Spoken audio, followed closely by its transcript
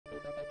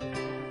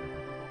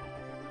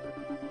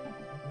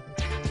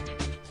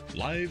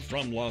Live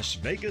from Las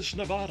Vegas,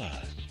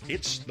 Nevada,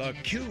 it's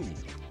theCUBE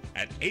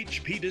at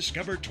HP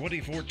Discover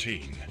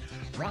 2014.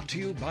 Brought to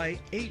you by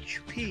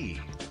HP.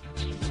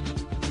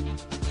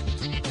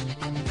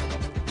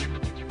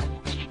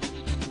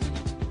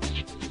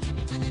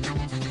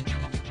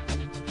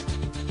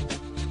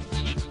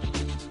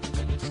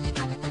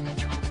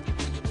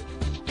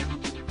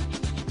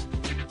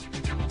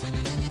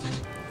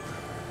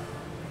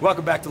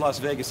 Welcome back to Las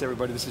Vegas,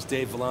 everybody. This is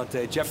Dave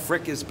Vellante. Jeff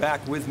Frick is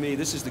back with me.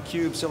 This is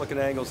theCUBE,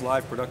 SiliconANGLE's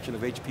live production of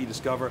HP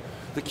Discover.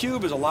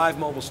 theCUBE is a live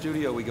mobile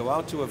studio. We go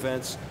out to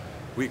events,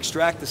 we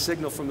extract the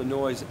signal from the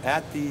noise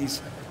at these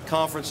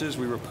conferences,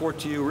 we report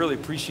to you. Really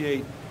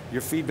appreciate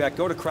your feedback.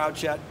 Go to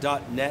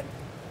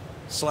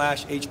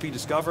crowdchat.net/HP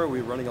Discover.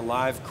 We're running a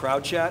live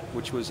crowd chat,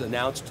 which was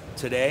announced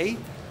today.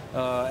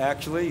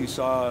 Actually, you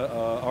saw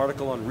an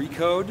article on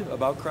Recode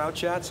about crowd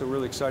chat, so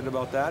really excited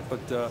about that.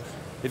 But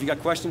if you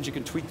got questions, you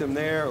can tweet them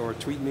there or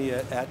tweet me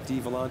at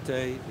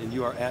 @dvellante, and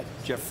you are at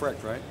Jeff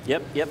Frick, right?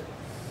 Yep.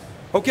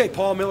 Okay,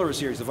 Paul Miller is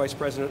here. He's the Vice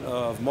President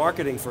of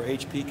Marketing for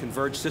HP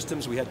Converge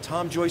Systems. We had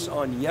Tom Joyce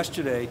on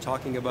yesterday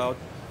talking about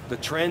the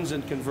trends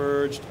in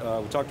Converged.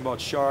 We talked about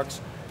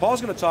Sharks.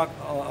 Paul's going to talk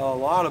a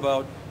lot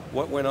about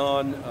what went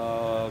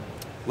on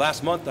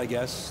last month, I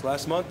guess.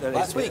 Last month?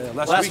 Last week.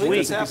 Last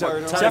week.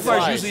 Sapphire.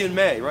 Sapphire's usually in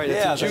May, right?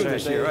 Yeah, it's in June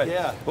this year, right?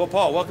 Yeah. Well,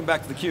 Paul, welcome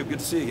back to theCUBE. Good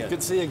to see you again.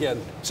 Good to see you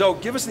again. So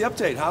give us the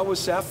update. How was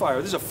Sapphire?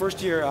 This is the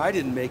first year I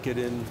didn't make it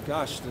in,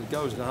 gosh, it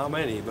goes to how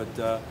many,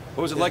 but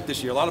what was it like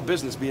this year? A lot of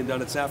business being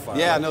done at Sapphire.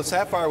 Yeah, right? no,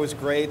 Sapphire was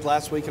great.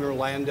 Last week in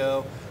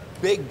Orlando.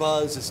 Big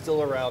buzz is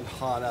still around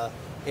HANA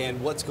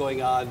and what's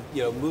going on,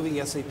 moving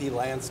SAP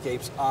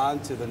landscapes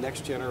onto the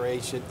next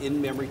generation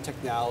in-memory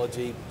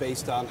technology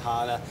based on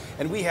HANA.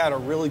 And we had a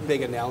really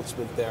big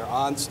announcement there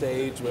on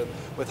stage with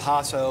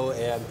Hasso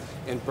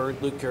and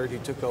Bernd Lukert, who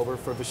took over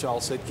for Vishal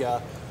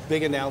Sitka.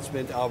 Big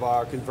announcement of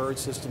our Converged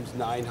Systems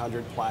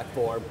 900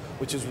 platform,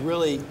 which is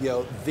really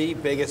the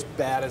biggest,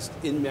 baddest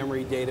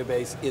in-memory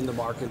database in the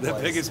marketplace.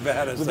 The biggest,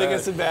 baddest. The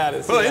biggest and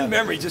baddest. Well, yeah.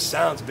 In-memory just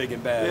sounds big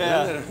and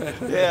bad.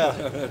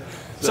 Yeah.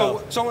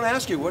 So I want to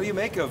ask you, what do you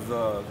make of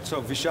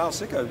so Vishal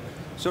Sitka?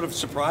 Sort of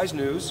surprise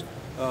news,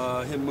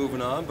 him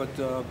moving on. But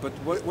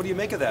what do you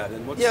make of that?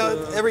 And what's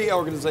every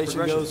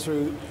organization goes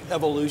through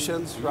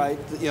evolutions, right?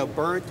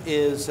 Bernd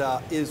is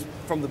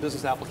from the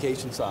business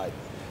application side.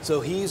 So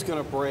he's going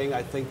to bring,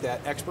 I think,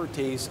 that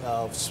expertise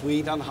of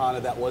Suite on HANA.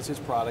 That was his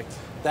product.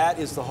 That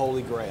is the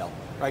holy grail,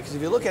 right? Because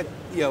if you look at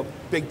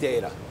big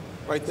data,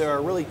 right, there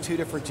are really two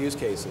different use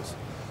cases.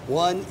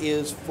 One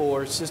is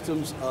for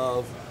systems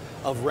of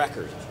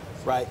record,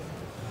 right?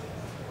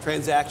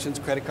 Transactions,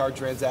 credit card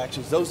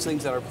transactions, those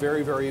things that are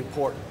very, very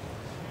important.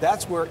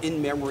 That's where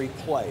in-memory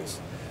plays.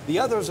 The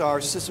others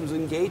are systems of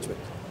engagement,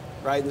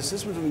 right? And the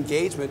systems of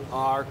engagement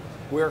are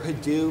where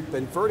Hadoop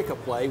and Vertica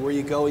play, where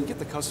you go and get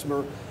the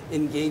customer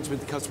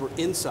engagement, the customer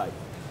insight.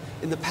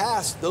 In the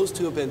past, those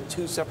two have been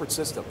two separate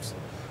systems,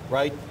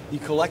 right? You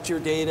collect your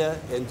data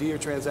and do your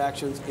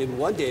transactions in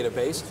one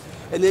database,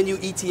 and then you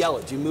ETL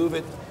it. You move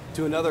it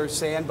to another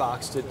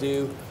sandbox to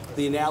do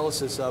the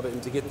analysis of it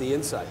and to get the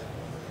insight.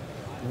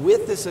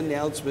 With this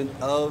announcement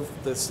of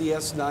the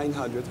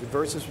CS900, the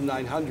Converged Systems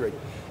 900,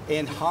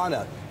 and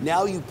HANA,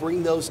 now you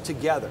bring those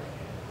together,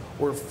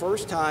 where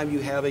first time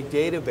you have a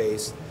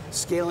database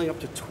scaling up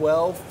to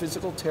 12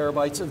 physical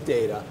terabytes of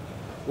data,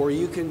 where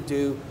you can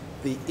do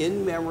the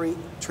in-memory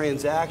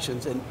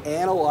transactions and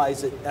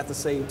analyze it at the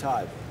same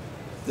time.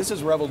 This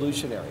is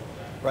revolutionary,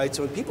 right?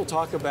 So when people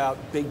talk about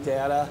big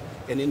data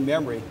and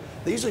in-memory,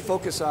 they usually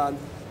focus on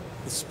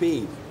the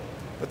speed.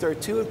 But there are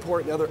two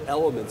important other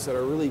elements that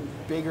are really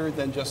bigger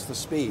than just the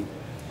speed.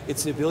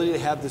 It's the ability to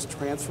have this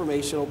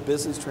transformational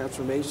business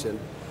transformation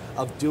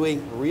of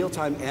doing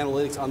real-time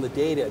analytics on the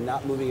data and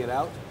not moving it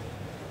out.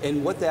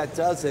 And what that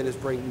does then is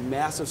bring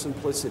massive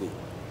simplicity.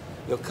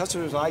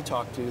 Customers I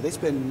talk to, they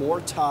spend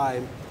more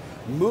time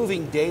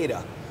moving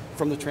data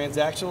from the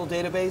transactional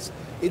database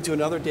into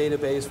another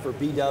database for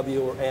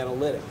BW or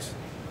analytics.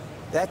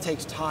 That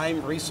takes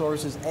time,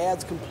 resources,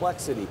 adds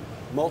complexity,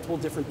 multiple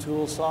different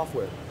tools,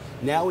 software.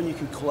 Now when you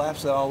can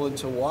collapse that all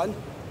into one,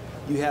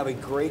 you have a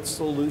great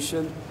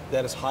solution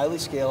that is highly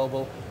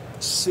scalable,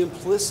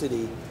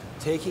 simplicity,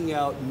 taking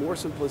out more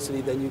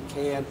simplicity than you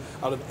can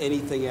out of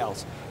anything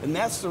else. And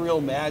that's the real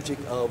magic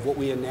of what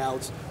we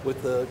announced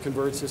with the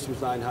Converged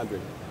Systems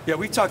 900. Yeah,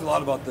 we talked a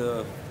lot about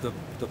the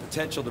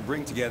potential to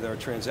bring together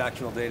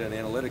transactional data and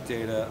analytic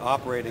data,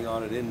 operating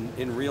on it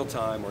in real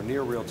time or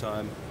near real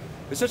time.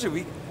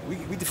 Essentially,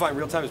 we define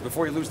real time as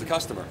before you lose the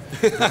customer.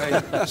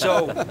 Right?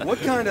 So what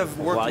kind of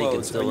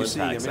workloads are you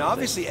seeing? I mean,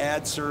 obviously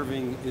ad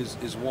serving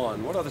is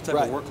one. What other type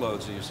of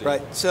workloads are you seeing?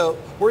 Right, so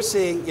we're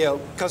seeing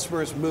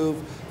customers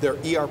move their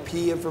ERP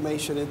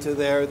information into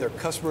there, their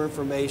customer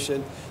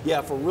information. Yeah,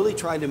 if we're really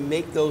trying to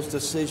make those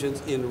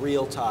decisions in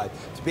real time,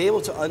 to be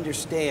able to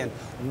understand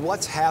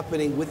what's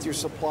happening with your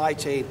supply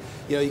chain,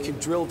 you can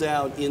drill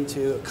down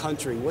into a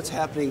country, what's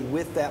happening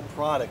with that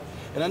product,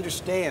 and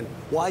understand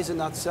why is it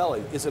not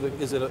selling? Is it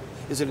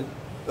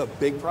a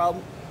big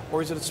problem,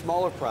 or is it a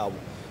smaller problem?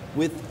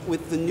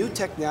 With the new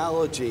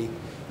technology,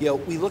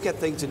 we look at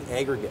things in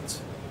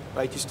aggregates,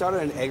 right? You start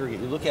on an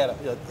aggregate, you look at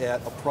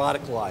a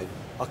product line,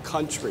 a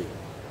country,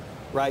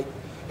 right?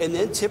 And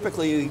then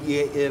typically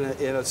in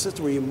a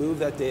system where you move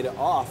that data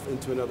off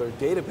into another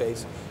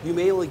database, you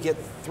may only get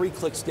 3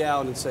 clicks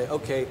down and say,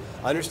 okay,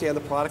 I understand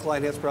the product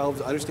line has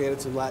problems, I understand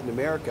it's in Latin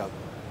America.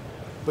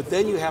 But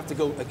then you have to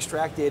go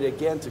extract data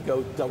again to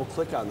go double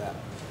click on that.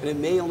 And it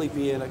may only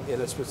be in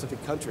a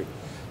specific country.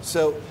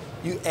 So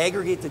you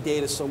aggregate the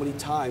data so many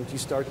times, you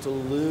start to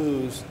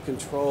lose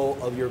control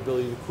of your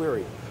ability to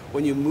query.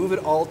 When you move it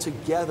all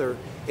together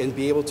and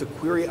be able to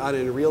query on it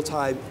in real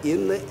time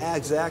in the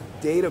exact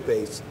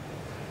database,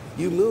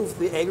 you move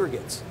the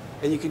aggregates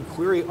and you can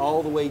query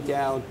all the way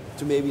down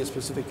to maybe a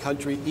specific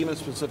country, even a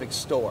specific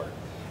store.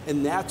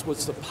 And that's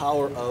what's the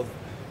power of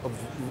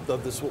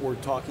this, what we're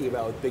talking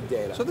about with big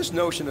data. So this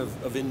notion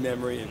of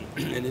in-memory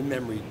and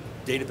in-memory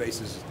databases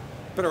has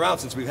been around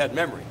since we've had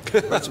memory.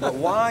 Right? So, but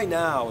why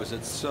now is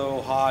it so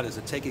hot? Is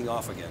it taking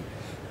off again?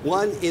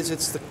 One is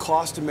it's the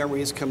cost of memory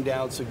has come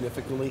down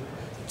significantly.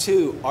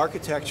 2,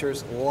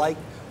 architectures like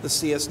the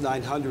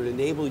CS900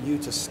 enable you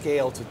to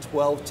scale to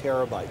 12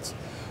 terabytes.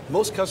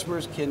 Most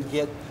customers can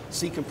get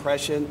C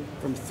compression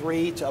from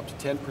 3 to up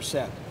to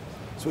 10%.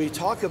 So when you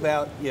talk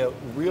about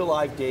real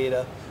live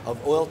data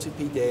of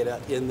OLTP data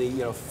in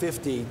the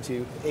 50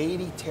 to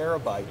 80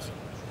 terabytes,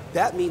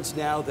 that means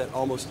now that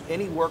almost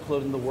any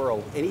workload in the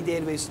world, any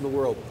database in the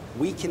world,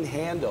 we can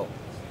handle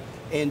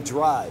and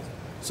drive.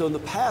 So in the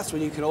past,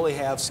 when you can only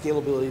have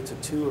scalability to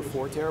 2 or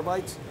 4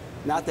 terabytes,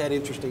 not that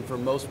interesting for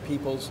most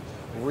people's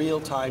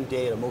real-time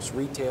data, most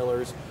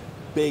retailers,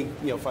 big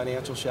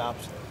financial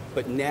shops.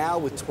 But now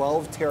with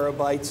 12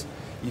 terabytes,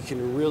 you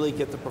can really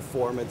get the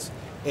performance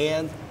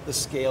and the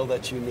scale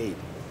that you need.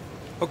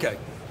 Okay.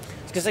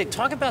 Because they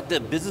talk about the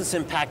business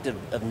impact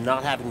of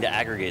not having to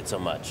aggregate so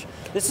much.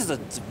 This is a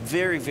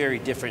very, very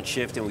different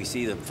shift, and we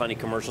see the funny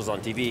commercials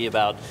on TV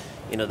about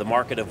the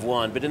market of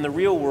one, but in the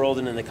real world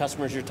and in the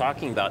customers you're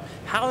talking about,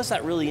 how is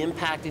that really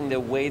impacting the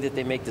way that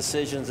they make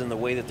decisions and the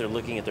way that they're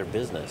looking at their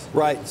business?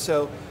 Right,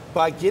 so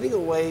by getting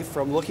away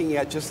from looking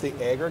at just the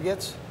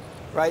aggregates,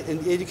 right,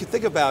 and you can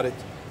think about it,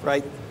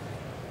 right,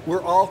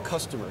 we're all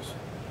customers,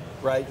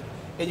 right,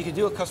 and you can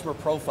do a customer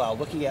profile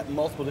looking at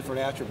multiple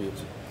different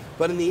attributes,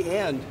 but in the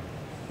end,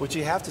 what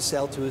you have to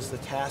sell to is the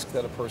task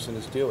that a person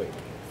is doing.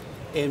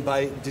 And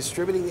by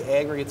distributing the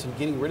aggregates and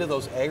getting rid of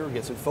those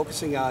aggregates and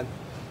focusing on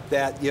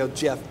that,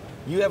 Jeff,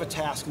 you have a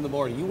task in the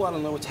morning, you want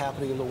to know what's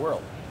happening in the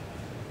world.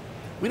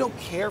 We don't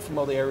care from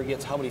all the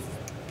aggregates how many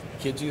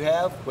kids you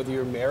have, whether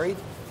you're married.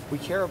 We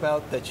care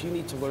about that you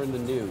need to learn the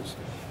news.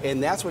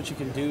 And that's what you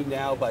can do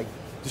now by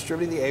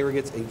distributing the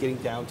aggregates and getting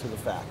down to the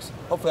facts.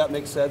 Hopefully that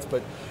makes sense,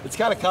 but it's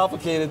kind of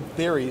complicated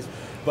theories,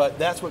 but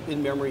that's what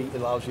in-memory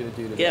allows you to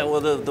do today. Yeah,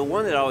 well the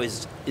one that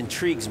always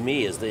intrigues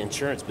me is the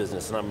insurance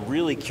business, and I'm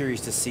really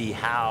curious to see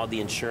how the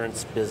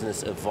insurance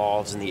business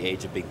evolves in the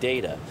age of big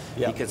data.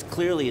 Yep. Because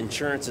clearly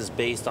insurance is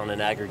based on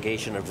an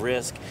aggregation of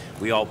risk.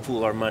 We all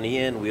pool our money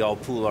in, we all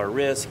pool our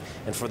risk,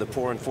 and for the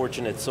poor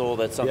unfortunate soul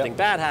that something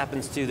bad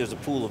happens to, there's a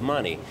pool of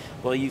money.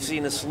 Well, you've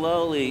seen a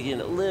slowly,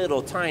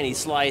 little tiny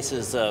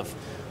slices of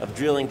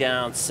drilling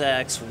down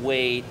sex,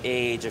 weight,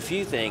 age, a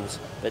few things,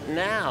 but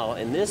now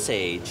in this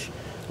age,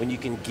 when you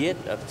can get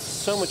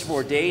so much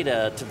more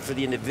data for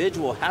the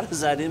individual, how does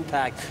that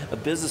impact a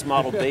business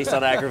model based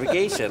on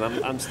aggregation?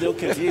 I'm still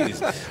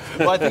confused.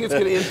 Well, I think it's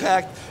going to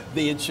impact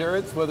the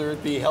insurance, whether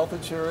it be health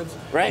insurance,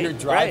 your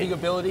driving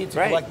ability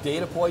to collect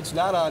data points,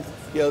 not on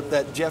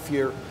that Jeff,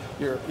 you're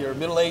a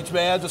middle-aged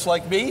man just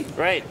like me,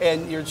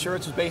 and your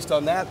insurance is based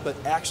on that, but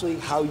actually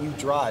how you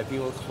drive,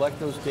 being able to collect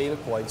those data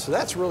points. So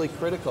that's really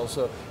critical.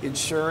 So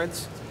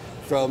insurance,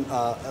 from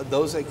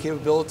those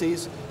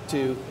capabilities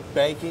to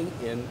banking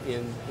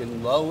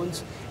in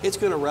loans, it's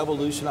going to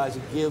revolutionize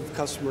and give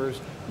customers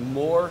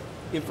more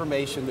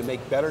information to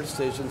make better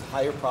decisions,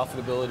 higher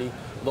profitability,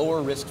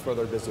 lower risks for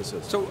their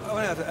businesses. So I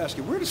want to ask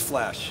you, where does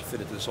Flash fit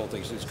into this whole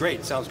thing? It's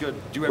great, it sounds good,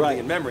 do everything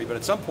in memory, but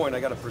at some point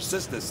I got to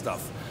persist this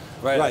stuff,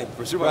 right? I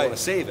presume I want to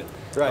save it.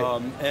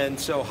 And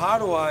so how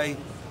do I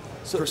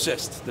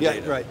persist the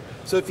data? Right.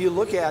 So if you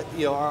look at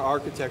our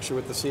architecture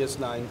with the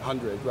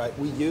CS900, right,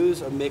 we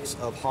use a mix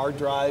of hard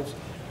drives,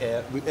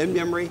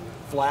 in-memory,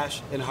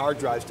 flash, and hard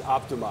drives to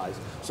optimize.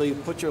 So you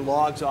put your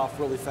logs off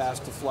really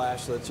fast to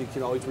flash so that you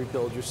can always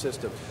rebuild your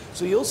system.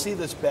 So you'll see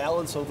this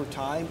balance over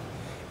time,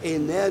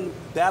 and then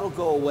that'll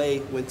go away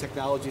when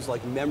technologies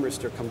like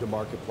Memristor come to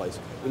marketplace.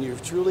 When you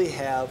truly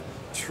have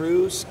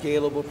true,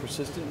 scalable,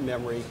 persistent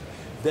memory,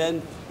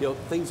 then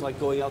things like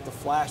going out to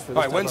flash for this.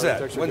 All right, when's that?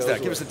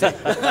 Give us a date.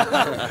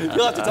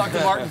 You'll have to talk to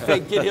Martin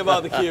Fink, get him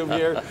on theCUBE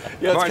here.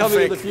 It's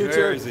coming in the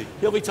future.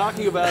 He'll be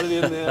talking about it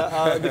in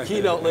the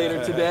keynote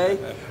later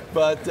today.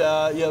 But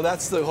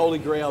that's the holy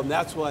grail, and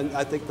that's when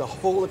I think the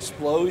whole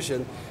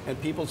explosion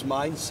and people's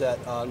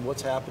mindset on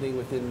what's happening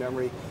within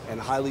memory and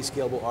highly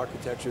scalable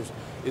architectures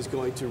is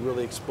going to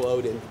really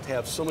explode and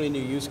have so many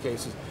new use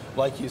cases,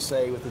 like you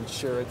say, with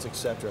insurance, et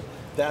cetera.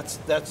 That's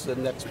the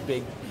next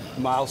big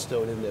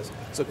milestone in this.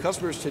 So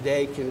customers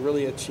today can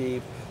really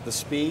achieve the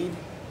speed,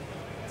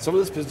 some of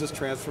this business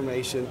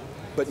transformation,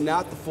 but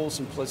not the full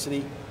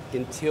simplicity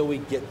until we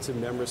get to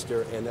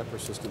MemriStir and that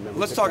persistent memory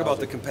Let's technology. talk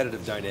about the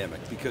competitive dynamic,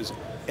 because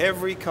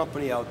every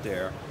company out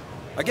there,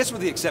 I guess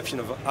with the exception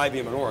of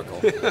IBM and Oracle,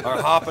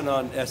 are hopping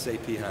on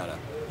SAP HANA.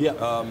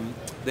 Yeah.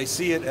 They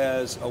see it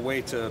as a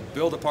way to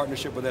build a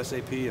partnership with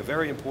SAP, a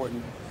very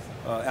important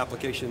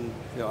application,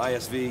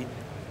 ISV.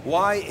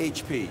 Why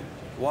HP?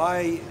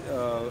 Why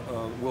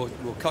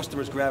will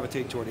customers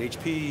gravitate toward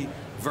HP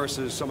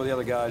versus some of the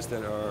other guys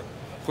that are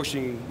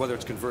pushing, whether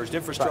it's converged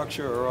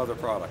infrastructure or other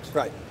products?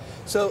 Right.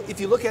 So if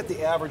you look at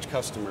the average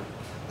customer,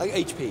 like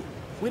HP,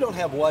 we don't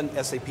have one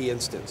SAP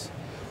instance.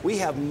 We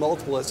have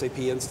multiple SAP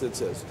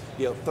instances.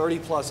 30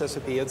 plus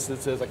SAP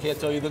instances. I can't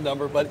tell you the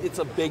number, but it's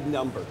a big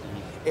number.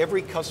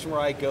 Every customer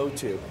I go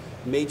to,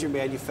 major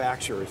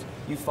manufacturers,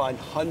 you find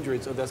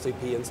hundreds of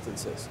SAP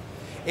instances.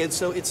 And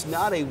so it's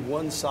not a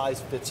one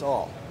size fits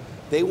all.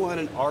 They want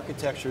an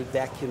architecture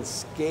that can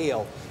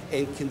scale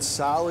and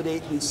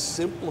consolidate and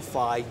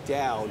simplify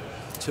down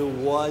to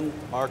one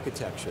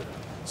architecture.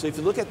 So if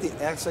you look at the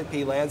SAP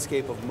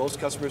landscape of most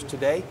customers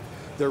today,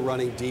 they're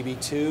running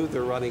DB2,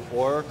 they're running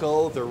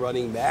Oracle, they're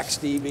running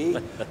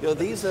MaxDB.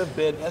 These have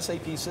been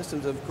SAP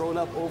systems that have grown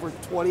up over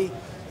 20,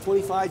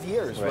 25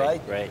 years,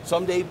 right?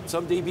 Some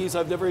DBs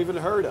I've never even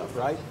heard of,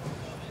 right?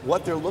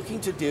 What they're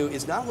looking to do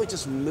is not only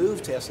just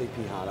move to SAP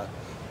HANA,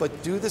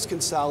 but do this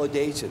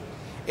consolidation.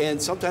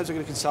 And sometimes they're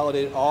going to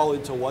consolidate it all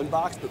into one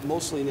box, but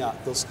mostly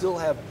not. They'll still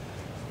have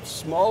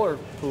smaller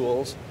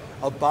pools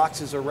of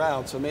boxes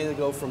around, so maybe they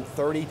go from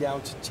 30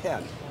 down to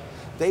 10.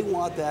 They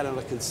want that on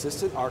a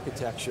consistent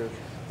architecture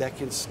that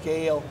can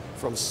scale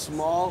from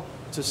small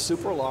to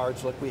super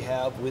large, like we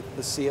have with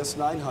the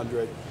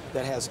CS900,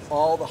 that has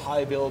all the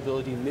high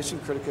availability, mission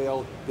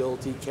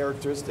criticality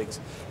characteristics,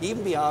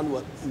 even beyond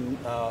what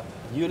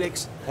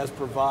Unix has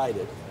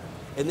provided.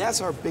 And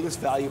that's our biggest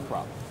value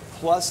prop,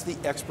 plus the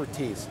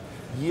expertise.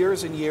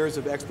 Years and years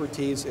of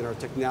expertise in our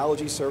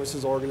technology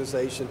services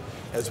organization,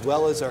 as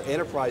well as our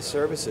enterprise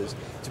services,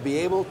 to be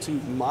able to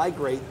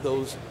migrate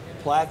those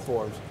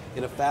platforms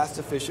in a fast,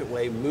 efficient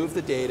way, move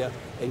the data,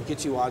 and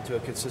get you onto a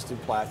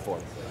consistent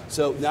platform.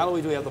 So not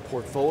only do we have the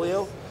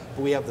portfolio,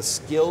 but we have the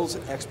skills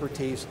and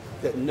expertise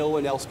that no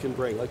one else can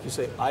bring. Like you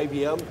say,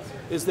 IBM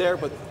is there,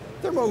 but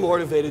they're more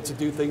motivated to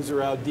do things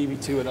around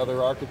DB2 and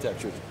other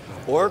architectures.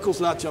 Oracle's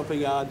not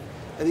jumping on,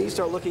 and then you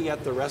start looking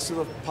at the rest of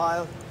the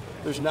pile,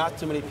 there's not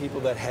too many people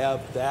that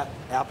have that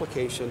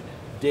application,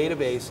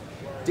 database,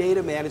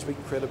 data management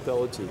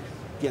credibility.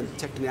 Again,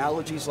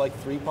 technologies like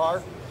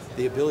 3PAR,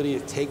 the ability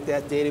to take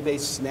that database,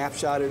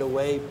 snapshot it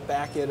away,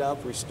 back it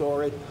up,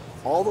 restore it,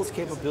 all those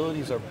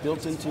capabilities are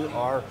built into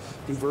our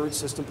converged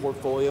system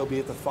portfolio, be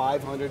it the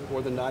 500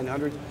 or the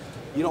 900.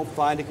 You don't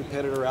find a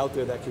competitor out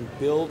there that can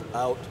build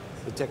out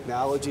the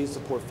technologies,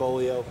 the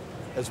portfolio,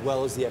 as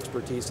well as the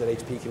expertise that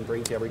HP can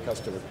bring to every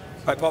customer.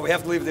 All right, Paul, we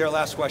have to leave there.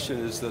 Last question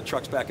is the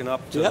truck's backing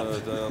up to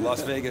the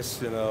Las Vegas,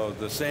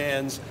 the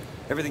sands.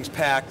 Everything's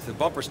packed. The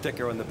bumper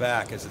sticker on the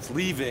back as it's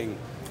leaving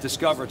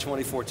Discover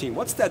 2014.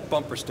 What's that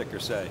bumper sticker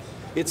say?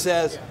 It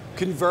says,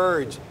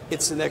 Converge.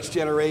 It's the next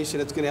generation.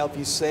 It's going to help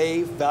you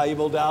save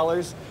valuable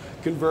dollars.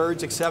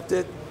 Converge, accept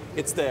it.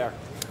 It's there.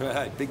 All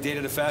right, big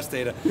data to fast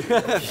data.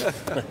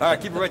 All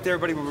right, keep it right there,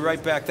 everybody. We'll be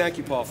right back. Thank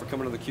you, Paul, for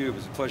coming to theCUBE. It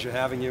was a pleasure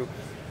having you.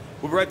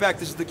 We'll be right back.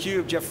 This is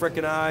theCUBE. Jeff Frick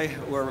and I,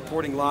 we're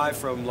reporting live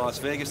from Las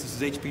Vegas.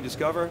 This is HP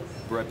Discover.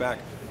 We'll be right back.